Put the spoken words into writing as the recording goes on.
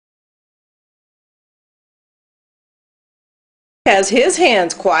Has his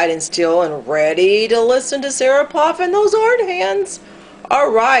hands quiet and still and ready to listen to Sarah Puff and those art hands.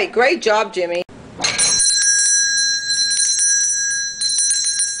 All right, great job, Jimmy.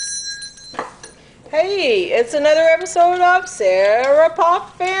 Hey, it's another episode of Sarah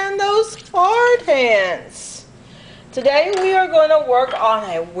Puff and those art hands. Today we are going to work on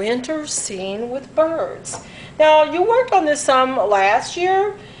a winter scene with birds. Now, you worked on this some last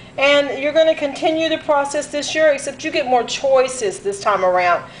year, and you're going to continue the process this year, except you get more choices this time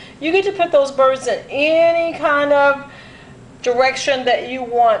around. You get to put those birds in any kind of direction that you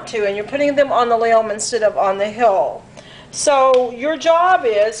want to, and you're putting them on the limb instead of on the hill. So your job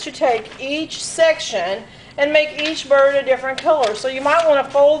is to take each section and make each bird a different color. So you might want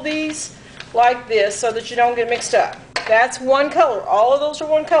to fold these like this so that you don't get mixed up. That's one color. All of those are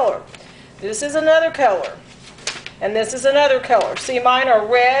one color. This is another color. And this is another color. See, mine are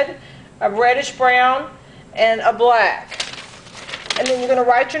red, a reddish brown, and a black. And then you're going to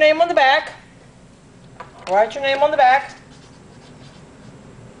write your name on the back. Write your name on the back.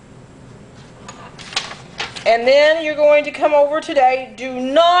 And then you're going to come over today. Do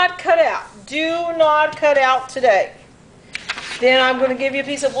not cut out. Do not cut out today. Then I'm going to give you a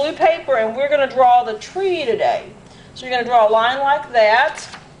piece of blue paper, and we're going to draw the tree today. So you're going to draw a line like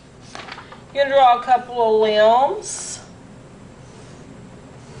that. You're going to draw a couple of limbs.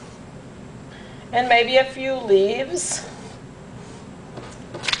 And maybe a few leaves.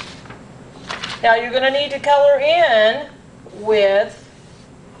 Now you're going to need to color in with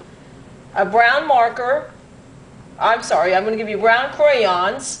a brown marker. I'm sorry, I'm going to give you brown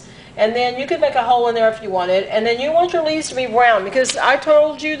crayons. And then you can make a hole in there if you wanted. And then you want your leaves to be brown, because I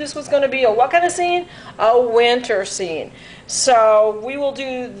told you this was going to be a what kind of scene? A winter scene. So we will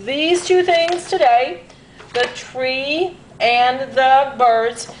do these two things today, the tree and the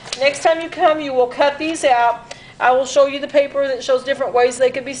birds. Next time you come, you will cut these out. I will show you the paper that shows different ways they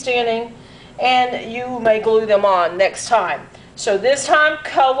could be standing, and you may glue them on next time. So this time,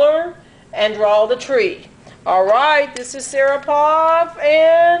 color and draw the tree. All right, this is Sarah Puff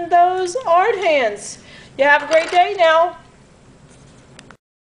and those art hands. You have a great day now.